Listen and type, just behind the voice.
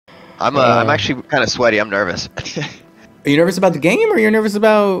I'm actually kind of sweaty. I'm nervous. Are you nervous about the game, or you're nervous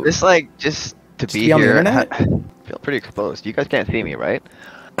about Just like just to be on the here. internet? I feel pretty exposed. You guys can't see me, right?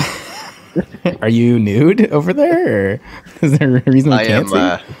 Are you nude over there, or is there a reason we can't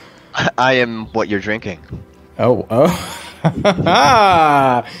see? I am what you're drinking. Oh.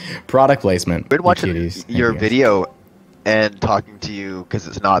 Product placement. We'd watch your video and talking to you because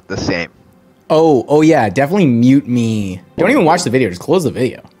it's not the same. Oh yeah, definitely mute me. Don't even watch the video, just close the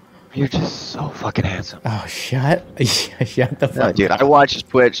video. You're just so fucking handsome. Oh, shut the fuck No, dude, I watch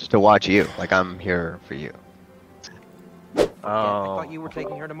Twitch to watch you. Like, I'm here for you. Yeah, I thought you were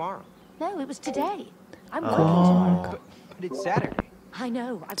taking her tomorrow. No, it was today. I'm working tomorrow. But it's Saturday. I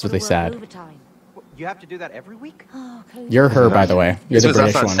know. That's what they said. Overtime. You have to do that every week? Oh, You're her, by the way. You're the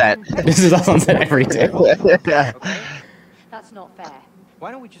British one. This is us on set every day. Okay. That's not fair.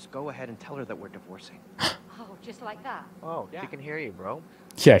 Why don't we just go ahead and tell her that we're divorcing? Oh, just like that? Oh, yeah. She can hear you, bro.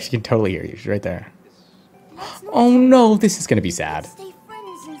 Yeah, she can totally hear you. She's right there. Oh no, this is gonna be sad. Stay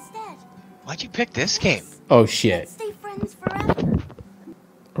friends instead. Why'd you pick this game? Oh shit. Stay friends forever.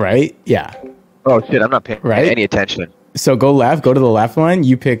 Right? Yeah. Oh shit, I'm not paying any attention. So go left, go to the left one,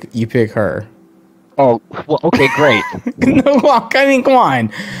 you pick her. Oh, well, okay, great. No, I mean, come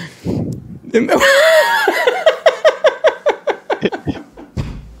on.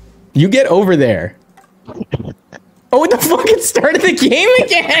 You get over there. Oh, what the fuck? It started the game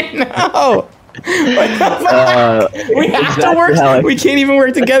again. No. What the fuck? We have to work. We can't even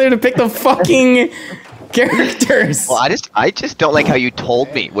work together to pick the fucking characters. Well, I just don't like how you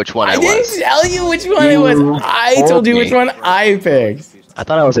told me which one I was. I didn't tell you which one it was. I told you which one I picked. I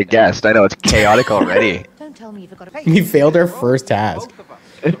thought I was a guest. I know it's chaotic already. Don't tell me you've got to We failed our first task.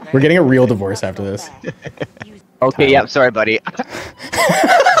 We're getting a real divorce after this. Okay, yeah, sorry, buddy.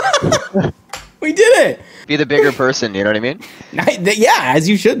 We did it. Be the bigger person, you know what I mean? Yeah, as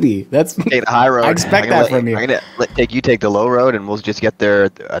you should be. That's take the high road. I expect that from you. I'm gonna take the low road, and we'll just get there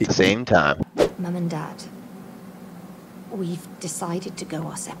at the same time. Mum and Dad, we've decided to go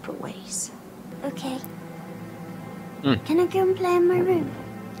our separate ways. Okay. Can I go and play in my room?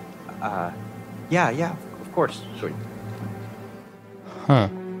 Yeah, of course. Sweet. Huh.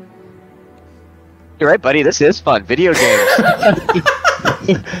 You're right, buddy. This is fun. Video games.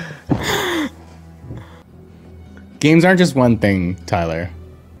 Games aren't just one thing, Tyler.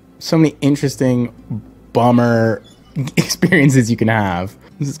 So many interesting bummer experiences you can have.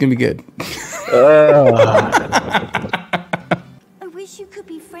 This is gonna be good. I wish you could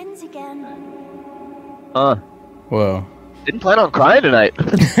be friends again. Whoa. Didn't plan on crying tonight.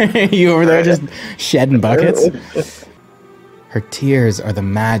 You over there just shedding buckets? Her tears are the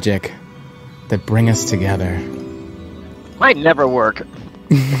magic that bring us together. Might never work.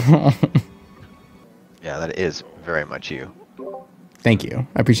 Yeah, that is very much you. Thank you.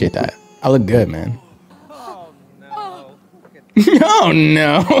 I appreciate that. I look good, man. Oh, no. Oh,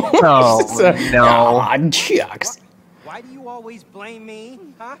 no. Oh, no. Aw, shucks. Why do you always blame me,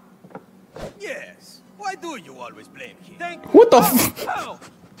 huh? Yes. Why do you always blame him? What the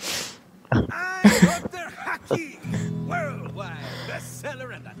f... I'm Dr. Haki, worldwide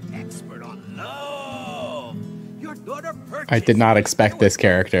bestseller and an expert on love. Your daughter I did not expect this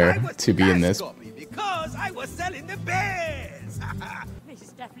character to be in this. Because I was selling the best. This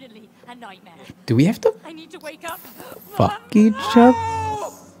is definitely a nightmare. Do we have to I need to wake up. fuck each other?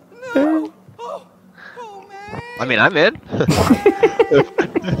 No. Oh, man. I mean, I'm in.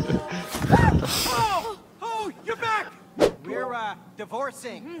 Oh, you're back. We're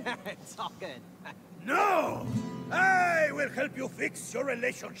divorcing. It's all good. No. I will help you fix your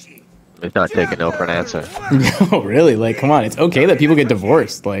relationship. It's not taking no for an answer. No, really? Like, come on. It's okay that people get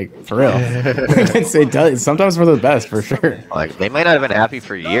divorced. Like, for real. It does. It's sometimes for the best, for sure. Like, they might not have been happy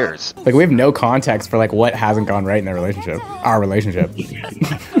for years. Like, we have no context for, like, what hasn't gone right in their relationship. Our relationship.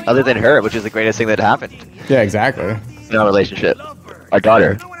 Other than her, which is the greatest thing that happened Yeah, exactly. in our relationship. Our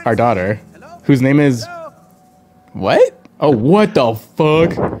daughter. Our daughter, whose name is... What? Oh, what the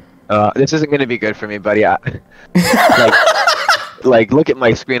fuck? This isn't going to be good for me, buddy. Like, look at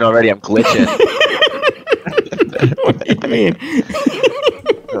my screen already. I'm glitching. What do you mean?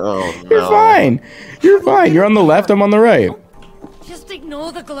 Oh, no. You're fine. You're fine. You're on the left. I'm on the right. Just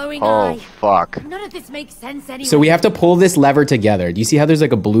ignore the glowing Oh, eye. fuck. None of this makes sense anyway. So we have to pull this lever together. Do you see how there's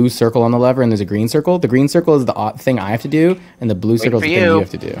like a blue circle on the lever and there's a green circle? The green circle is the thing I have to do, and the blue circle is the thing you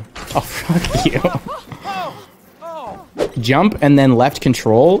have to do. Oh, fuck you. Jump and then left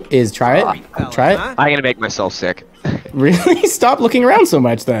control is try it. Try it. I'm going to make myself sick. Really? Stop looking around so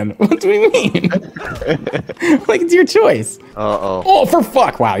much then. What do you mean? Like, it's your choice. Uh-oh. Oh, for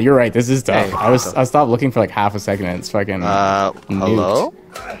fuck. Wow, you're right. This is tough. Hey, I stopped looking for like half a second and it's fucking hello?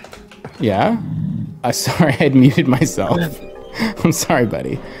 Yeah? Sorry, I had muted myself. I'm sorry,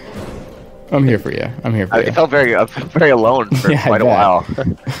 buddy. I'm here for you. I'm here for you. I felt very alone for quite a while.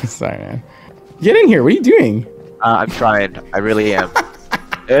 Sorry, man. Get in here. What are you doing? I'm trying. I really am.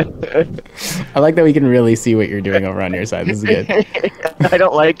 I like that we can really see what you're doing over on your side. This is good. I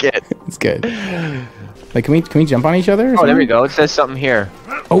don't like it. It's good. Like, can we jump on each other? Oh, there we go. It says something here.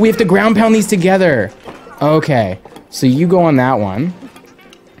 Oh, we have to ground pound these together. Okay. So you go on that one.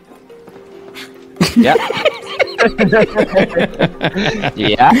 Yeah.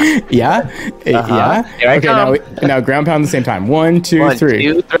 Yeah. Yeah. Yeah. Okay. Now ground pound at the same time. 1, 2,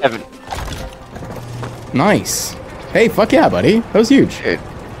 3. 1, 2, 3. Nice. Hey, fuck yeah, buddy. That was huge. Dude,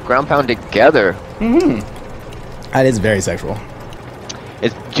 ground pound together. That is very sexual.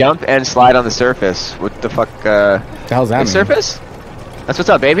 It's jump and slide on the surface. What the fuck? The hell's that mean? Surface? That's what's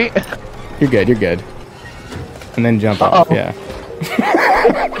up, baby. You're good. You're good. And then jump off. Yeah.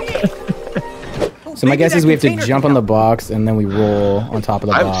 So my guess is we have to jump on the box and then we roll on top of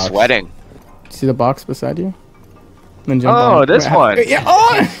the box. I'm sweating. See the box beside you? Then jump on. Oh, this one. Yeah.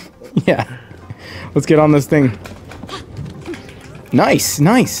 Oh! Yeah. Let's get on this thing. Nice,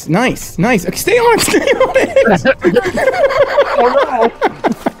 nice, nice, nice. Okay, stay on it. Oh no.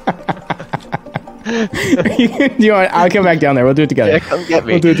 Do you want? I'll come back down there. We'll do it together. Yeah, come get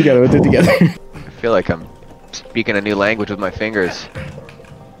me. We'll do it together. We'll do it together. I feel like I'm speaking a new language with my fingers.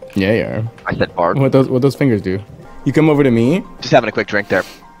 Yeah, you are. I said bark. What those fingers do? You come over to me Just having a quick drink there.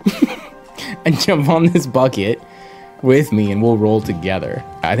 and jump on this bucket with me, and we'll roll together.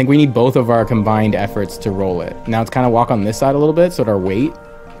 I think we need both of our combined efforts to roll it. Now it's kind of walk on this side a little bit, so that our weight.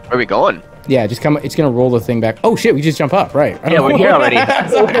 Where are we going? Yeah, just come. It's gonna roll the thing back. Oh shit! We just jump up, right? Yeah, we're here already. Where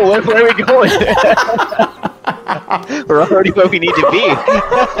are we going? We're already where we need to be.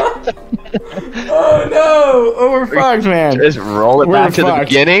 Oh no! Oh, we're fucked, man. Just roll it back to the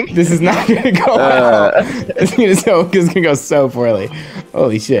beginning. This is not gonna go well. It's gonna go so poorly.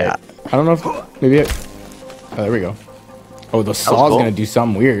 Holy shit! Yeah. I don't know if maybe. Oh, there we go. Oh, the saw's gonna do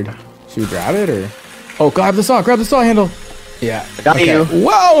something weird. Should we grab it or? Oh, grab the saw handle. Yeah. Got you.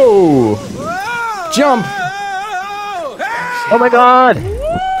 Whoa! Jump! Oh my god!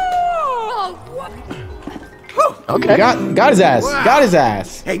 Okay. Got his ass. Got his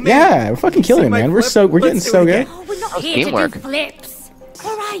ass. Hey, man. Yeah, we're fucking killing it, man. We're getting so good. Oh, we're not How's here teamwork? to do flips.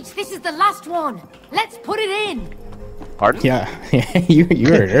 All right, this is the last one. Let's put it in. Pardon? Yeah, you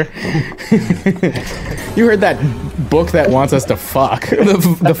heard her. You heard that book that wants us to fuck.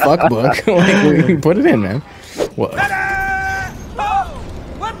 The fuck book. Like, we put it in, man. What?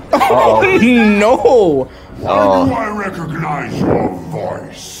 Oh no! Oh, I recognize your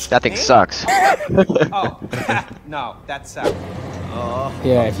voice. that thing sucks. Oh, no, that's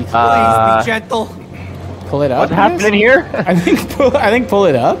Yeah, if you please be gentle. pull it up. What's happening here? I think pull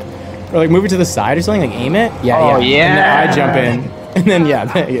it up, or like move it to the side or something. Like aim it. Yeah, Oh, yeah. And then yeah. I jump in, and then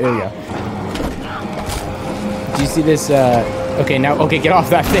there you go. Do you see this? Okay, now. Okay, get off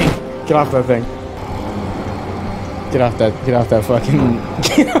that thing. Get off that thing. Get off that fucking.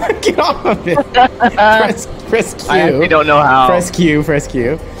 Get off of it. Press Q. I actually don't know how. Press Q.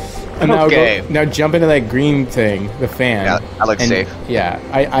 And now Okay. now jump into that green thing, the fan. Yeah, that looks safe. Yeah,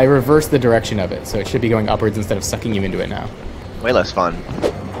 I reversed the direction of it, so it should be going upwards instead of sucking you into it now. Way less fun.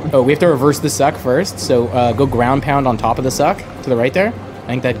 Oh, we have to reverse the suck first, so go ground pound on top of the suck, to the right there. I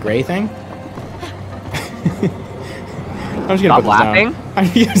think that gray thing. I'm just gonna Stop laughing?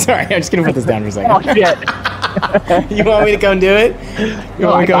 I'm sorry, I'm just gonna put this down for a second. Oh shit! You want me to come do it? You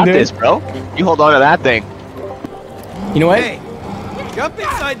want me to come do this, it? bro. You hold on to that thing. You know what? Hey, jump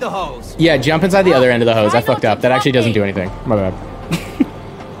inside the hose. Yeah, jump inside the other end of the hose. I fucked up. That actually doesn't do anything. My bad.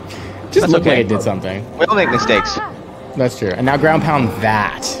 Just That's looked like okay. it did something. We all make mistakes. That's true. And now ground pound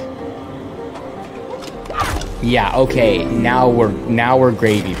that. Yeah, okay. Now we're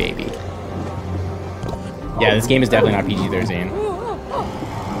gravy, baby. Yeah, this game is definitely not PG-13.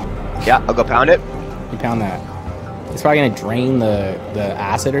 Yeah, I'll go pound it. You pound that. It's probably gonna drain the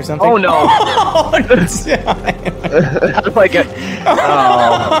acid or something. Oh no! Oh, How do I get? Oh.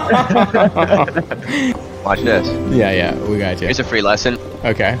 Watch this. Yeah, we got you. Here's a free lesson.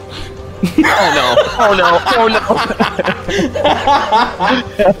 Okay. Oh no! Oh no! Oh no!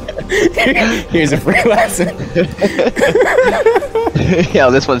 Here's a free lesson. Yeah,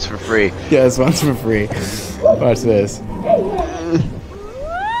 this one's for free. Yeah, this one's for free. Watch this.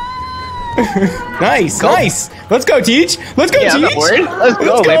 Nice. Let's go, Teach. Let's go, Yeah, I'm Teach. not worried. Let's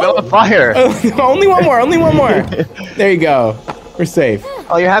go, baby. I'm on fire. Only one more. There you go. We're safe.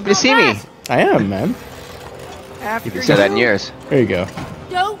 Oh, you're happy to see me. I am, man. After You said that in years There you go.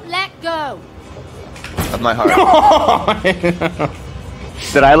 Don't let go. of my heart.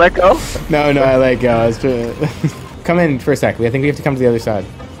 Did I let go? No, I let go. I was come in for a sec. I think we have to come to the other side.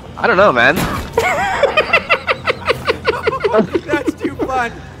 I don't know, man. That's too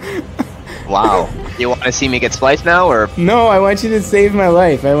fun. Wow. You want to see me get spliced now, or? No, I want you to save my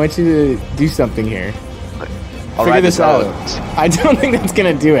life. I want you to do something here. Figure this out. I don't think that's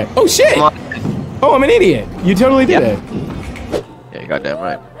gonna do it. Oh shit! Come on. Oh, I'm an idiot. You totally did it. Yeah, you're goddamn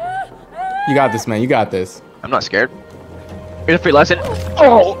right. You got this, man. You got this. I'm not scared. Here's a free lesson.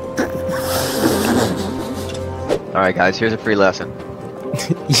 Oh! Alright, guys, here's a free lesson.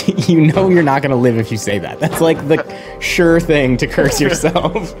 You know you're not gonna live if you say that. That's like the sure thing to curse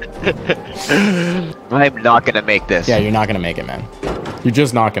yourself. I'm not gonna make this. Yeah, you're not gonna make it, man. You're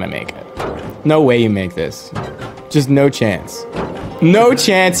just not gonna make it. No way you make this. Just no chance. No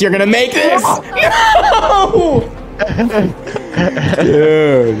chance you're gonna make this! No!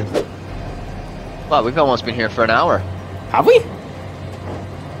 Dude. Wow, we've almost been here for an hour. Have we?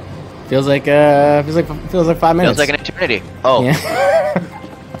 Feels like 5 minutes. Feels like an eternity. Oh. Yeah.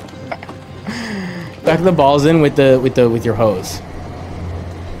 Back the balls in with your hose.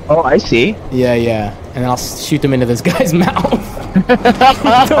 Oh, I see. Yeah. And then I'll shoot them into this guy's mouth.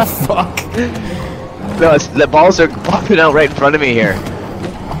 What the fuck? No, the balls are popping out right in front of me here.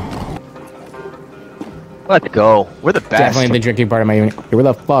 Let's go. We're the best. Definitely the drinking part of my unit. Where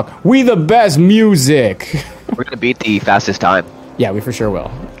the fuck? We the best music. We're gonna beat the fastest time. Yeah, we for sure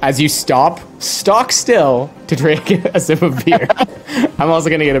will. As you stock still to drink a sip of beer. I'm also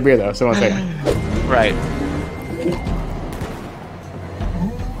gonna get a beer though, so 1 second. Right.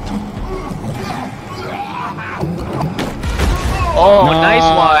 Oh, nice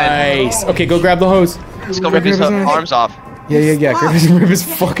one. Nice. Okay, go grab the hose. Let's go rip his arms off. Yeah. Rip his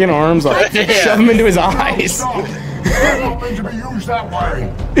fucking arms off. Shove him into his eyes.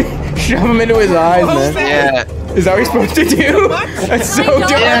 Shove him into his eyes, man. Yeah. Is that what you're supposed to do? That's so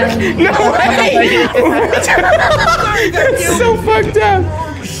dark. No way. That's so fucked up.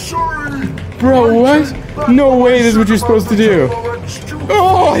 Bro, what? No way this is what you're supposed to do.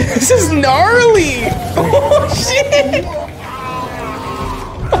 Oh, this is gnarly. Oh, shit.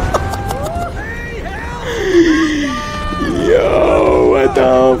 Yo, what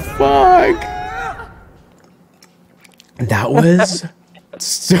the fuck? That was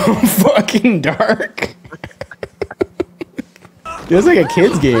so fucking dark. It was like a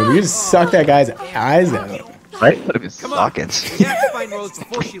kid's game. You just suck that guy's eyes out. Right? Put him in sockets. You have to find Rose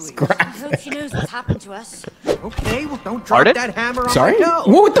before she leaves. I hope she knows what's happened to us. Okay, well, don't drop Pardon? that hammer on Sorry? my toe.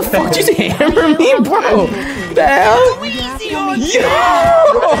 What the fuck? Just hammer me, bro? The hell? Yo!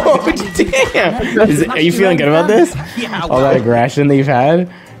 Damn! Are you feeling good about this? Yeah, All that aggression that you've had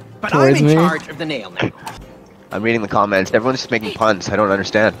but I'm towards in me? charge of the nail now. I'm reading the comments. Everyone's just making puns. I don't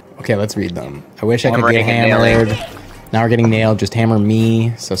understand. Okay, let's read them. I wish I could Hammering get and nailing. hammered. Now we're getting nailed. Just hammer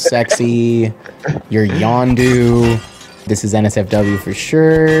me. So sexy. You're Yondu. This is NSFW for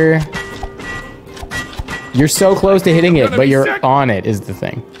sure. You're so close to hitting it, but you're on it is the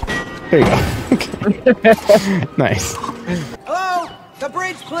thing. There you go. Okay. Nice. Hello? The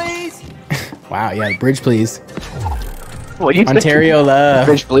bridge, please. Wow, yeah, bridge please. What do you Ontario love.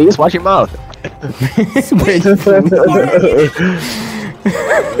 Bridge, please. Watch your mouth. Bridge,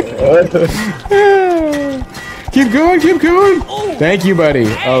 keep going. Thank you, buddy.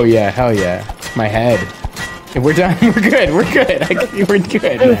 Oh yeah, hell yeah. My head. If we're done, we're good. We're good. We're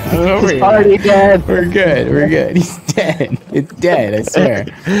good. Man. I'm over He's here. already dead. We're good. He's dead. It's dead, I swear.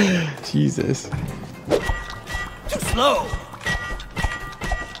 Jesus. Too slow.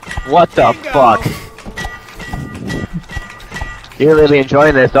 What the fuck? You're really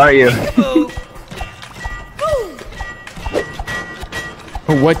enjoying this, aren't you?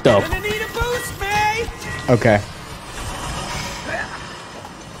 What the? Gonna need a boost, May. Okay.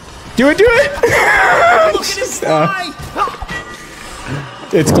 Do it! Look at him fly.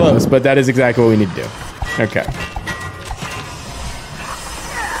 It's close, but that is exactly what we need to do. Okay.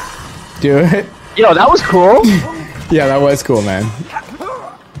 Do it. Yo, that was cool. Yeah, that was cool, man.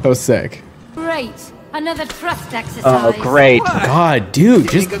 That was sick. Great. Another trust exercise. Oh, great. God, dude,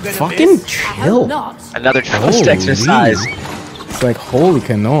 just think I'm gonna fucking miss? I chill. hope not. Another trust Holy. exercise. It's like, holy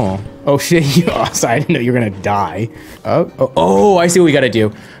canoe. Oh shit, I didn't know you were gonna die. Oh, I see what we gotta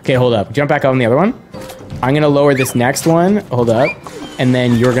do. Okay, hold up. Jump back on the other one. I'm gonna lower this next one. Hold up. And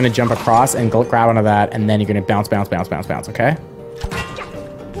then you're gonna jump across and grab onto that, and then you're gonna bounce, okay?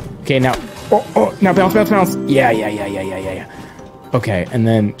 Okay, now, now bounce. Yeah. Okay, and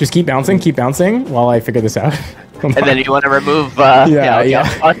then just keep bouncing while I figure this out. And then you want to remove. Yeah.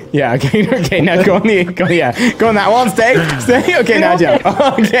 Okay. Now go on that one. Stay. Okay, now jump.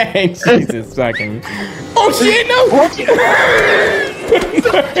 Okay, Jesus fucking. Oh shit! No.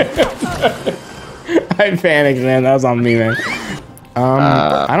 I panicked, man. That was on me, man.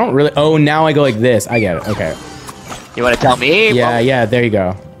 I don't really. Oh, now I go like this. I get it. Okay. You want to tell me? Yeah, yeah. There you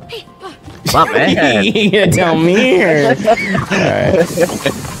go. My man. You gonna tell me? Or... All right.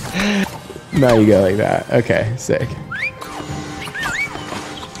 Now you go like that. Okay, sick.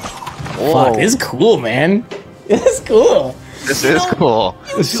 Whoa. Fuck, this is cool, man. This is cool. This is cool.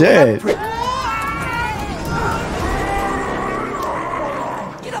 Shit.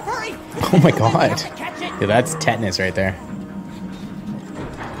 Oh my god. Yeah, that's tetanus right there.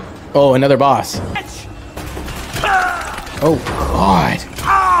 Oh, another boss. Oh god.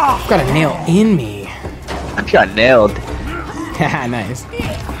 I've got a nail in me. I got nailed. Haha, nice.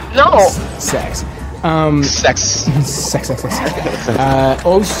 No. Sex. Sex. Sex.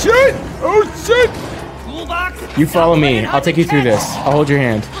 Oh shit! Oh shit! You follow me. I'll take you through this. I'll hold your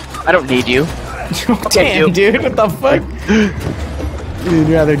hand. I don't need you. Damn, dude. What the fuck? You'd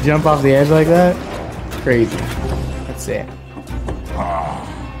rather jump off the edge like that? Crazy. Let's see.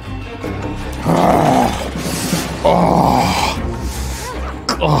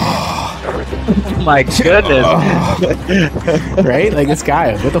 Oh my goodness. Right? Like this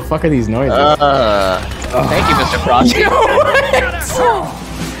guy. What the fuck are these noises? Thank you, Mr. Frosty.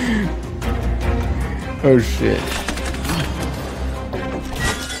 Oh shit.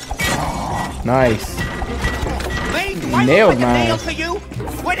 Nice. Nailed my ass.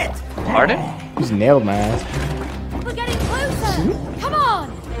 Pardon? Just nailed my ass. We're getting closer. Come on.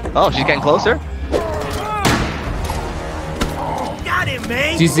 Oh, she's getting closer? Got him,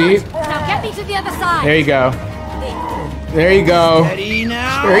 man. Do you see? Now get me to the other side. There you go. There you go. Ready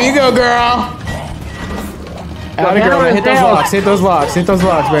now? There you go, girl. Atta girl, hit those locks. Hit those locks. Hit those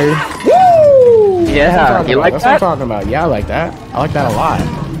locks, baby. Woo! Yeah, you like That's that? what I'm talking about. Yeah, I like that. I like that a lot.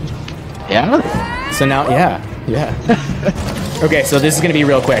 Yeah? So now, yeah. Okay, so this is gonna be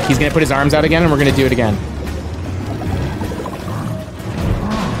real quick. He's gonna put his arms out again, and we're gonna do it again.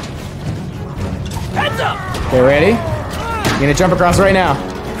 Heads up. Okay, ready? You're gonna jump across right now.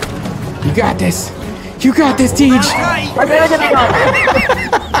 You got this. You got this, Teej.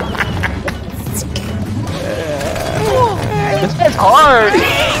 This is hard.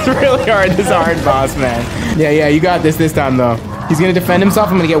 It's really hard. This is hard, boss man. Yeah, you got this time though. He's gonna defend himself.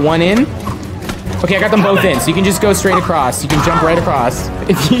 I'm gonna get one in. Okay, I got them both in, so you can just go straight across. You can jump right across.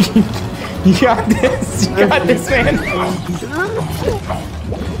 You got this. You got this, man.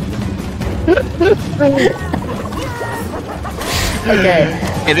 Okay.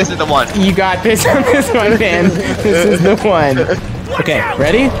 Okay, this is the one. You got this on this one, man. This is the one. Okay,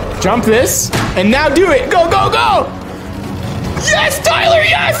 ready? Jump this, and now do it. Go, go, go! Yes, Tyler,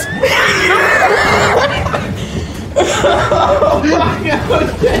 yes! Oh my god.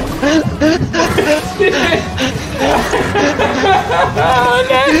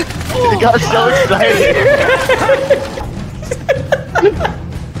 You got so excited.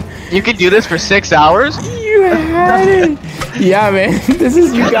 You can do this for 6 hours? You had it. Yeah, man. This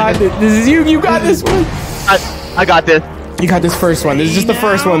is you got this. This is you. You got this one. I got this. You got this first one. This is just the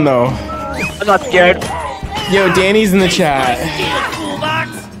first one, though. I'm not scared. Yo, Danny's in the chat.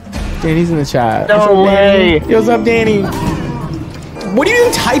 Danny's in the chat. No What's up, way. Danny? Yo, what's up, Danny? What are you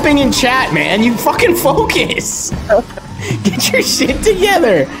even typing in chat, man? You fucking focus. Get your shit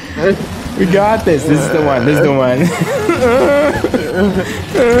together. We got this. This is the one. This is the one.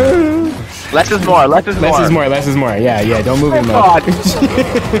 Less is more. Less is more. Less is more. Less is more. Yeah. Don't move in much. God.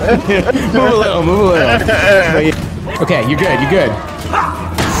 Move a little. Move a little. Okay, you're good. You're good.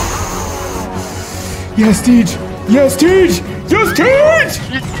 Yes, Teej. Yes, Teej. Yes, Teej.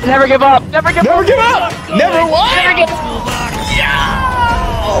 Never give up. Never give Never up. give up. Never what? Never give up.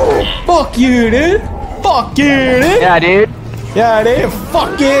 Fuck you, dude. Fuck you, dude. Yeah, dude. Yeah, dude.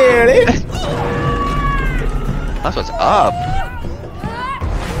 Fuck you, dude. That's what's up.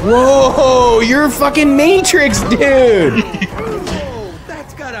 Whoa, you're fucking Matrix, dude. Oh,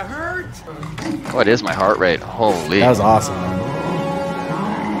 that's gotta hurt. What is my heart rate? Holy. That was awesome.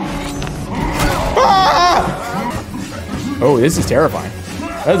 Ah! Oh, this is terrifying.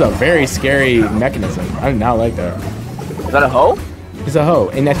 That is a very scary mechanism. I do not like that. Is that a hoe? It's a hoe,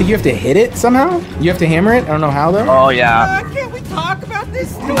 and I think you have to hit it somehow. You have to hammer it. I don't know how though. Oh, yeah. Can't we talk about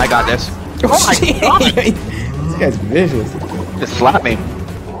this? I got this. Oh my God. This guy's vicious. Just slap me.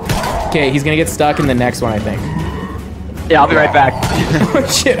 Okay, he's gonna get stuck in the next one, I think. Yeah, I'll be right back. Oh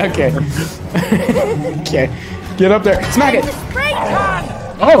shit. Okay. Okay. Get up there. Smack it.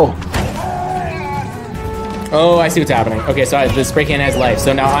 Oh. Oh, I see what's happening. Okay, so the spray can has life.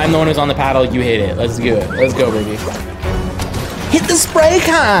 So now I'm the one who's on the paddle. You hit it. Let's do it. Let's go, baby. Hit the spray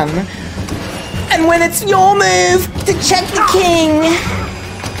can. And And when it's your move to check the king,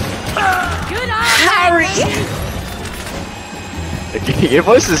 Harry. Your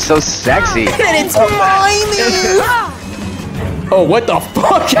voice is so sexy. And it's my move. Oh, what the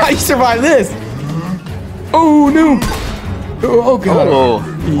fuck? How you survive this? Oh no. Oh god. Oh,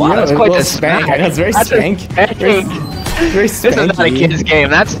 wow, Yeah, that's quite a spank. spank. That's very spank. Very spanky. This is not a kid's game.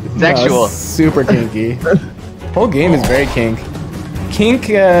 That's sexual. No, super kinky. Whole game is very kink. Kink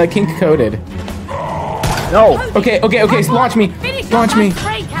coded. No. Okay. So launch me. Launch me.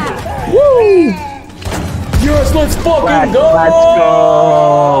 Breakout. Woo! Yes, let's fucking go! Let's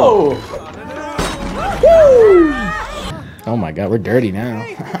go! Woo! Oh my god, we're dirty now.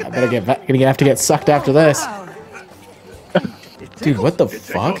 I better gonna have to get sucked after this. Dude, what the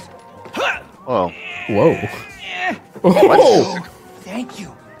fuck? Whoa. Whoa. Oh! Thank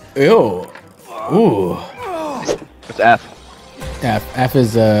you. Ew. Ooh. What's F? F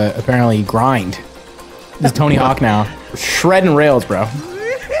is apparently grind. This is Tony Hawk now. Shredding rails, bro.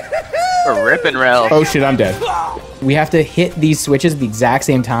 We're ripping rails. Oh shit, I'm dead. We have to hit these switches at the exact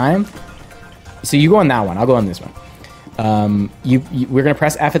same time. So you go on that one. I'll go on this one. We're gonna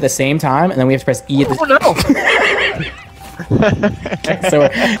press F at the same time, and then we have to press E at the. Oh no!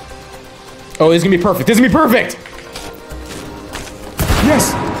 Oh, this is gonna be perfect. This is gonna be perfect.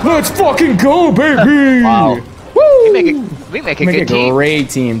 Yes, let's fucking go, baby. Wow. Woo! We make a good team. Great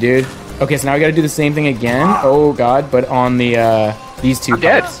team, dude. Okay, so now we gotta do the same thing again. Oh god, but on the these two. I'm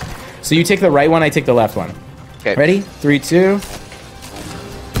dead. parts. So you take the right one, I take the left one. Okay. Ready? 3, 2.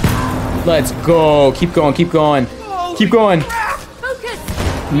 Let's go. Keep going. Keep going. Keep going.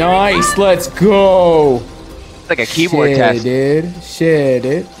 Focus. Nice. Let's go. It's like a keyboard test. Dude. Shit,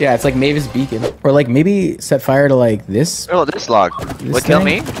 dude. Yeah, it's like Mavis Beacon. Or like maybe set fire to like this. Oh, this log. Would kill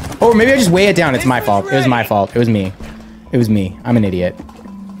me? Or maybe I just weigh it down. It's my fault. It was my fault. It was me. It was me. I'm an idiot.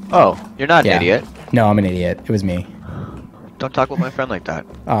 Oh, you're not an idiot. No, I'm an idiot. It was me. Don't talk with my friend like that.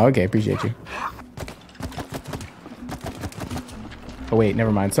 Oh, okay. Appreciate you. Oh, wait.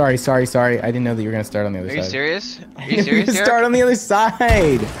 Never mind. Sorry. I didn't know that you were going to start on the other side. Are you serious? Are you You're serious, gonna start on the other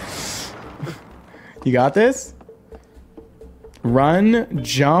side. You got this? Run,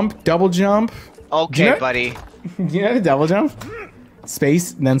 jump, double jump. Okay, You know- buddy. You know how to double jump?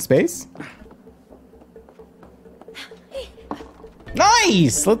 Space, then space.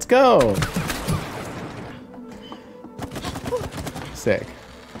 Nice! Let's go. Sick.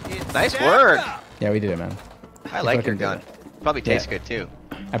 Nice work. Yeah, we did it, man. I like your fucking gun. did Probably tastes Yeah. good too.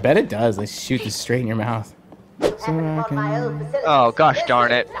 I bet it does. Let's shoot this straight in your mouth. So I can... Oh gosh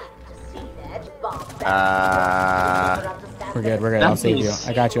darn it. We're good. I'll save you.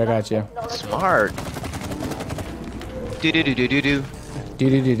 I got you. Smart. Do do do do do do. Do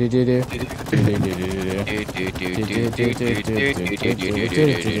do do do do do.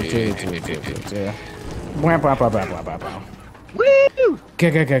 Woo!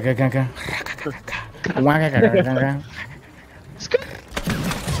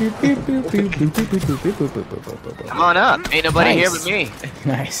 Come on up. Ain't nobody here but me.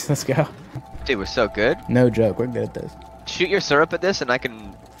 Nice, let's go. Dude, we're so good. No joke, we're good at this. Shoot your syrup at this and I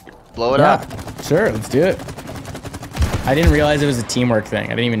can blow it up. Sure, let's do it. I didn't realize it was a teamwork thing. I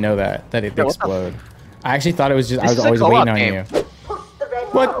didn't even know that it'd Yeah, what the- explode. I actually thought it was just, I This was is a always co-op waiting on game. you.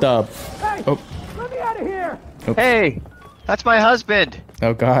 What the? Oh, Let me out of here. Hey, that's my husband.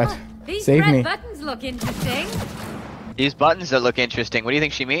 oh god. These Save red me. buttons look interesting. These buttons that look interesting. What do you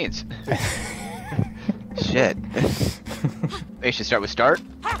think she means? Shit. We should start with start.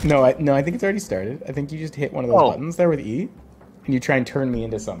 No, I think it's already started. I think you just hit one of those buttons there with E, and you try and turn me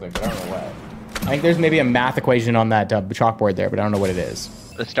into something, but I don't know what. I think there's maybe a math equation on that chalkboard there, but I don't know what it is.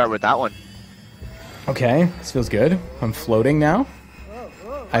 Let's start with that one. Okay, this feels good. I'm floating now.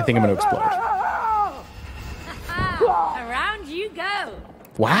 I think I'm gonna explode. Around you go.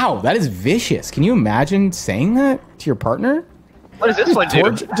 Wow, that is vicious. Can you imagine saying that to your partner? What does this one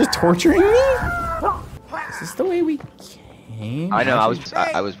do? Just torturing me? Is this the way we came? I know.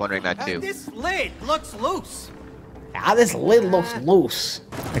 I was wondering that too. This lid looks loose. Ah, this lid looks loose.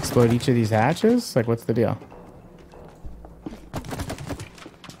 Explode each of these hatches? Like, what's the deal?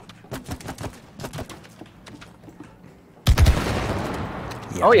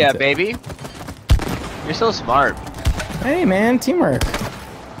 Oh yeah, that's it. baby. You're so smart Hey, man, teamwork.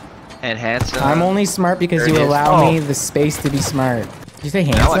 and handsome. I'm only smart because you There it is. allow Oh. me the space to be smart. Did you say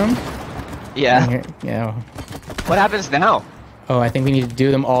handsome? Yeah. Yeah. What happens now? Oh, I think we need to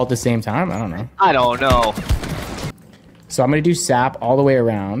do them all at the same time. I don't know. I don't know. So I'm gonna do sap all the way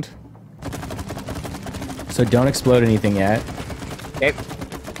around. So don't explode anything yet. Okay.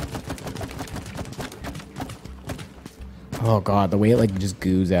 Oh god, the way it like just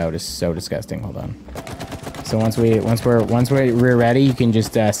goos out is so disgusting. Hold on. So once we're ready, you can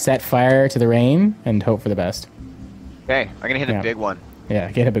just set fire to the rain and hope for the best. Okay, I'm gonna hit a big one.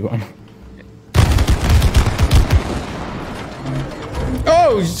 Yeah, get a big one.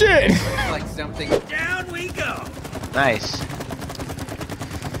 Oh shit! Like something. Down we go. Nice.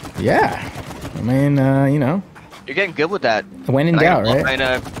 Yeah. I mean, you know. You're getting good with that. When in doubt, right?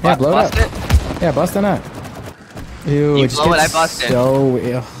 Yeah, blow it up. Yeah, bust it up. Ew, You it just blow it, I gets bust it. so...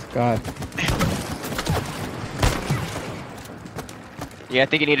 Ugh, God. Yeah, I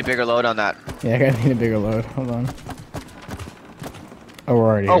think you need a bigger load on that. Yeah, I gotta need a bigger load. Hold on. Oh, we're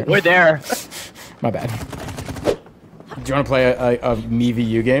already Oh, here. we're there. My bad. Do you want to play a me v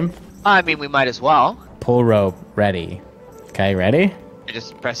you game? I mean, we might as well. Pull rope, ready. Okay, ready? I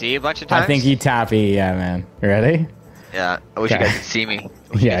just press E a bunch of times. I think you tap E, yeah, man. You ready? Yeah, I wish you guys could see me.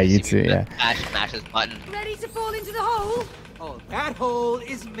 Yeah, you too, yeah. Mash this button. Ready to fall into the hole? Oh, that hole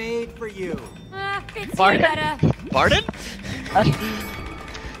is made for you. Fits you Pardon? better. Pardon?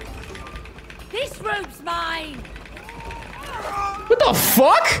 This rope's mine. What the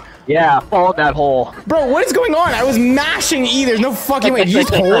fuck? Yeah, fall in that hole. Bro, what is going on? I was mashing E. There's no fucking way. Did you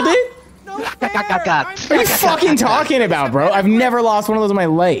just hold it? What are you fucking talking about, bro? I've never lost one of those in my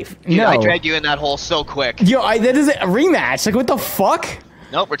life. Dude, No. I dragged you in that hole so quick. Yo, that is a rematch. Like, what the fuck?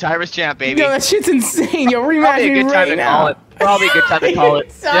 Nope, retire as champ, baby. Yo, that shit's insane. Yo, rematch Probably a me good time right to now. call it. Probably a good time to call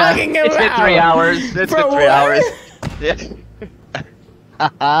it. Talking It's been about? 3 hours. It's Bro, been 3 what? hours. Yeah.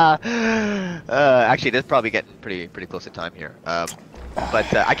 Actually, this is probably getting pretty close to time here.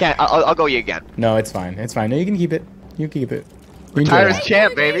 But I can't. I'll go you again. No, it's fine. It's fine. No, you can keep it. You can keep it. You enjoy Retire as that.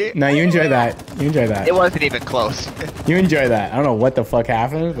 champ, baby. No, you enjoy that. You enjoy that. It wasn't even close. You enjoy that. I don't know what the fuck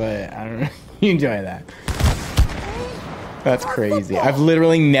happened, but I don't know. You enjoy that. That's crazy. I've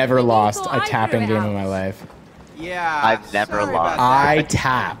literally never lost a tap-in game in my life. Yeah. I've never sorry lost. about that. I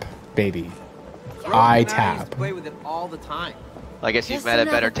tap, baby. Bro, I used to tap. play with it all the time. I guess you've Just met a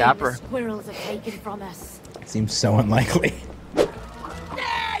better another thing tapper. the squirrels have taken from us. Seems so unlikely.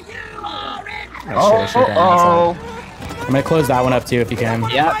 Oh. I'm gonna close that one up too if you can.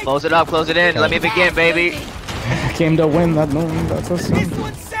 Yeah, close it up, close it in. Let me begin, baby. I came to win that. No, that's so This soon.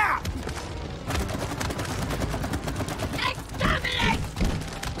 one's sap.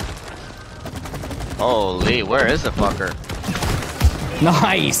 Holy, where is the fucker?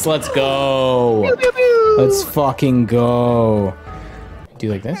 Nice. Let's go. Let's fucking go. Do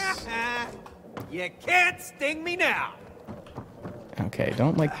you like this? You can't sting me now. Okay,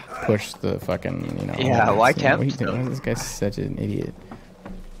 don't like push the fucking, you know. Yeah, all that why stuff. can't What are you we doing? This guy's such an idiot.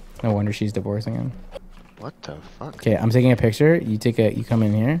 No wonder she's divorcing him. What the fuck? Okay, I'm taking a picture. You come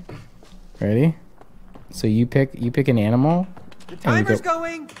in here. Ready? So you pick an animal. The and we timer's go,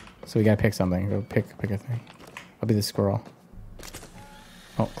 going. so we gotta pick something. Go pick a thing. I'll be the squirrel.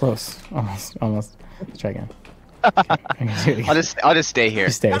 Oh, close. Almost. Let's try again. Okay, I'm gonna do it again. I'll just stay here.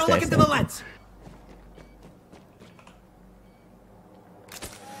 Just stay. Gotta look into the lens.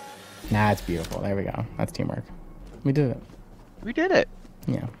 Nah, it's beautiful. There we go. That's teamwork. We did it. We did it.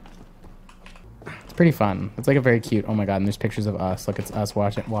 Yeah. It's pretty fun. It's like a very cute. Oh my god! And there's pictures of us. Look, it's us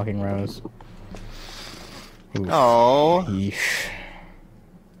walking Rose. Oof. Oh, Yeesh.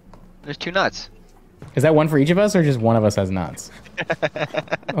 there's 2 nuts. Is that one for each of us, or just one of us has nuts?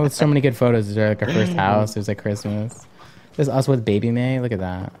 Oh, there's so many good photos. There's like our first house. There's like Christmas. There's us with Baby May. Look at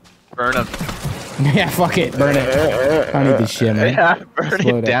that. Burn them. Yeah, fuck it. Burn it. I don't need this shit, man. Yeah, burn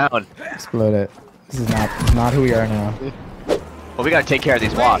Explode it down. Explode it. This is not who we are now. Well, we gotta take care of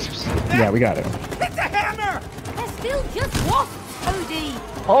these wasps. Yeah, we got it. It's a hammer. They're still just wasps, Cody.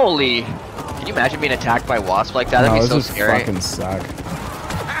 Holy! Can you imagine being attacked by wasps like that? No, That'd be this so would scary. fucking suck.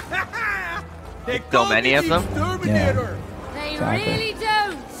 They So call many me of the them? Exterminator. They Exactly. really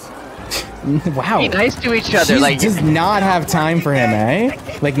don't. Wow. Be nice to each other. She Like, does not have time for him, eh?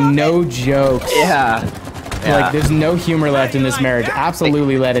 Like, no jokes. yeah. Like, there's no humor left in this marriage.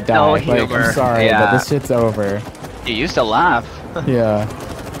 Absolutely let it die. No Like, humor. I'm sorry, Yeah. but this shit's over. You used to laugh. Yeah.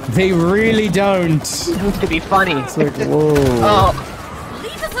 They really don't. It used to be funny. It's like, whoa. Oh,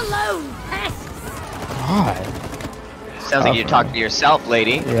 Leave us alone, pests. God. sounds like you're talking to yourself,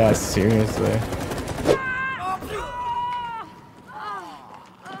 lady. Yeah, seriously.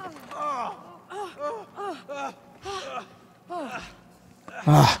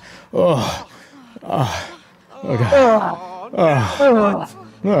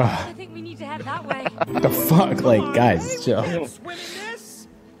 I think we need to head that way. The fuck? Like, guys, chill. Swim in this?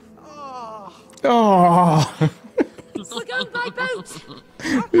 Oh. We're going by boat.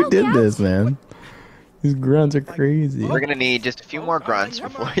 Who did this, man? These grunts are crazy. We're gonna need just a few more grunts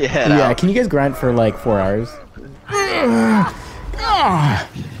before you head Yeah, out. can you guys grunt for like 4 hours?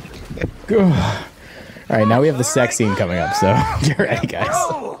 Alright, now we have the sex scene coming up, so get ready, guys.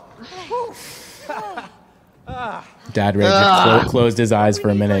 Dad Ray just closed his eyes for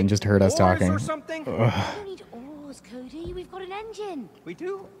a minute and just heard us talking. Or something? We don't need oars, Cody. We've got an engine. We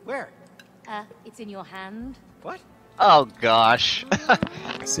do? Where? It's in your hand. What? Oh gosh.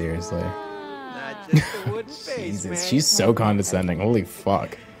 Seriously. Not just a wooden face, Jesus, man. she's so condescending. Holy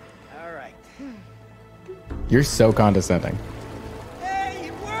fuck. All right. You're so condescending. Hey,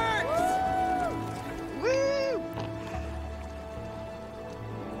 it works! Woo!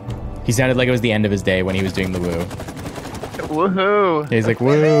 He sounded like it was the end of his day when he was doing the woo. Woohoo. He's like,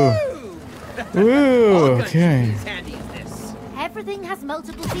 woo. Woo. Okay. As handy as this. Everything has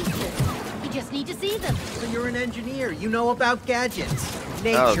multiple features. You just need to see them. So you're an engineer. You know about gadgets,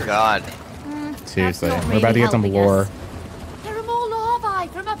 nature. Oh god. Seriously, That's not we're about to really get some helping lore. us. There are more larvae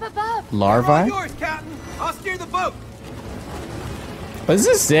from up above. All Larvae? yours, Captain. I'll steer the boat. But this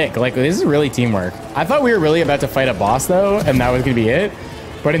is sick. Like, this is really teamwork. I thought we were really about to fight a boss, though, and that was going to be it.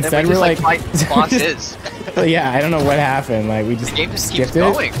 But Then instead, we we're just, like... fight bosses. Yeah, I don't know what happened. Like, we just The game just keeps skipped it.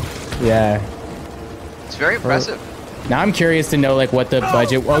 going. Yeah. It's very impressive. Now I'm curious to know, like, what the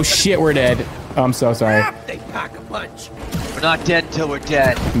budget... Oh, shit, we're dead. Oh, I'm so sorry. They pack a punch. We're not dead until we're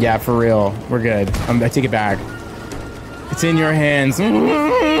dead. Yeah, for real. We're good. I take it back. It's in your hands.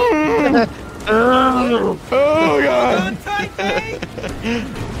 Oh, God. On tight, mate.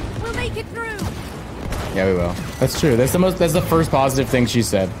 We'll make it through. Yeah, we will. That's true. That's the first positive thing she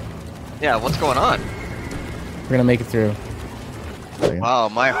said. Yeah, what's going on? We're gonna make it through. Wow,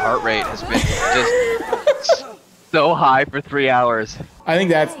 my heart rate has been just so high for 3 hours. I think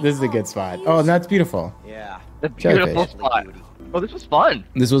this is a good spot. Oh, and that's beautiful. Yeah. The beautiful Jellyfish. spot. Oh, this was fun.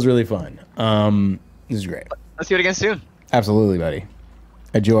 This was really fun. This is great. Let's do it again soon. Absolutely, buddy.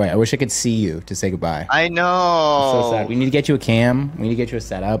 A joy. I wish I could see you to say goodbye. I know. So sad. We need to get you a cam. We need to get you a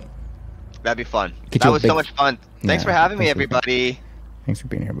setup. That'd be fun. Get That you a was big- so much fun. Thanks Yeah, for having me, thanks for being- everybody. Thanks for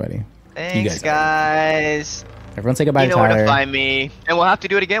being here, buddy. Thanks, guys guys. Everyone say goodbye You to know where Tyler. to find me. And we'll have to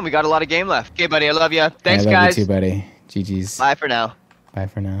do it again. We got a lot of game left. Okay, buddy. I love you. Thanks, I love guys. you too, buddy. GG's. Bye for now. Bye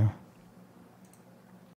for now.